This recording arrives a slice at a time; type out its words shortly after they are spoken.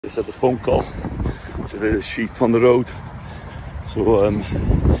Just had the phone call to the sheep on the road, so I'm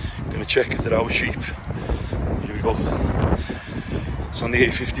going to check if they're our sheep. Here we go. It's on the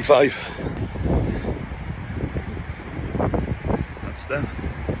A55. That's them.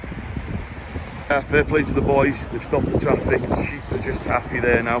 Fair play to the boys, they've stopped the traffic. The sheep are just happy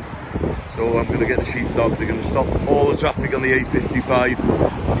there now. So I'm going to get the sheepdog. They're going to stop all the traffic on the A55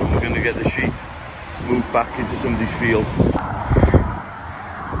 and we're going to get the sheep moved back into somebody's field.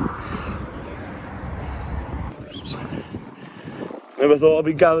 Never thought I'd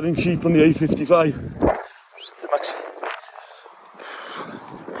be gathering sheep on the A55. Max.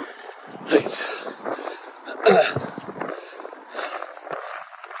 Right.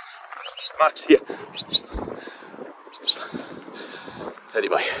 Max, here.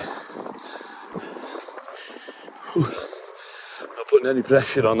 Anyway. Not putting any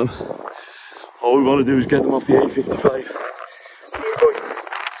pressure on them. All we want to do is get them off the A55. We're going as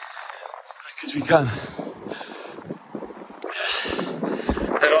quick as we can.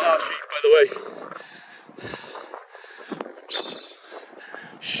 They're not our sheep, by the way.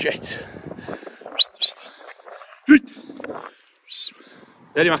 Shit.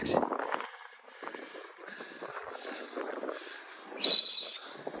 Ready, Max?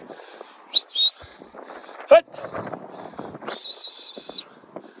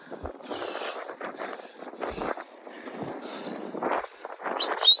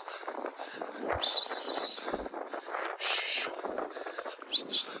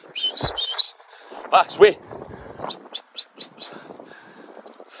 Max, wait.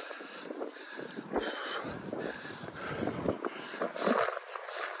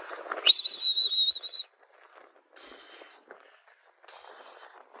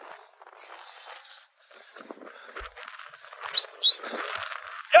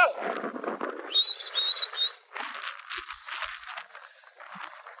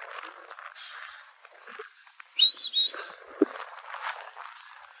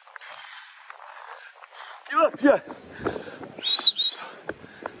 Yeah.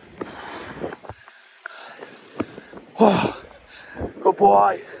 Oh, good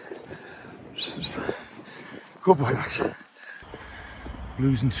boy. Good boy, Max.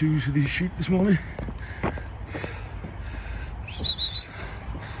 Blues and twos for these sheep this morning.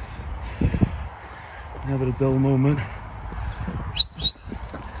 Never a dull moment.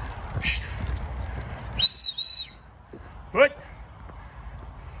 Right.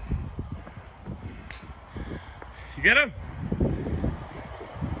 You get him?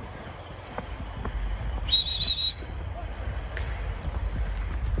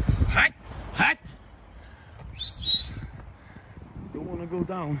 Hot, hot. Don't want to go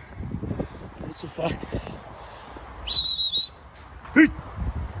down. That's a fact.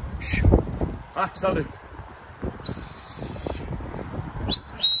 Max, that'll do.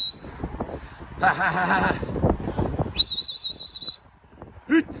 Ha ha ha ha.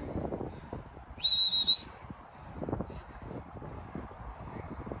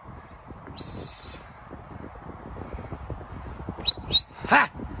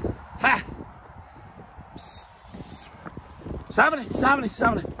 Ha! Ha!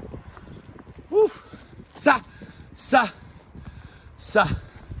 Salmon. Woo! Sa! Salmon.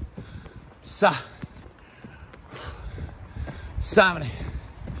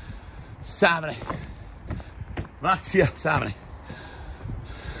 Max, yeah, salmon.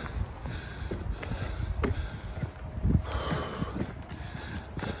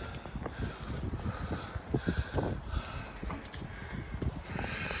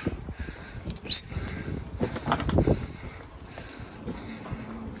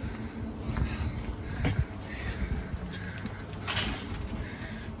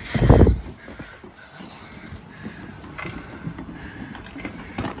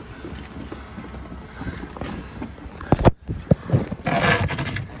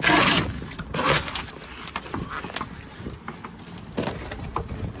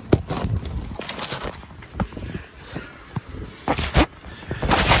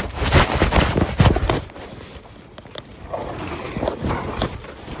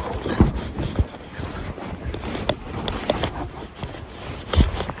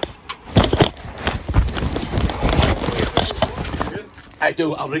 I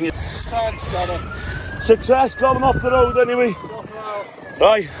do, I'll ring you. Success, got them off the road anyway.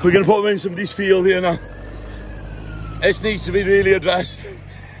 Right, we're going to put them in somebody's field here now. This needs to be really addressed.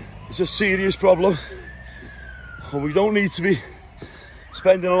 It's a serious problem. And we don't need to be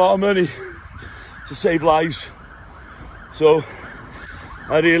spending a lot of money to save lives. So,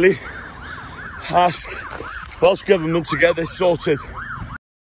 I really ask Welsh Government to get this sorted.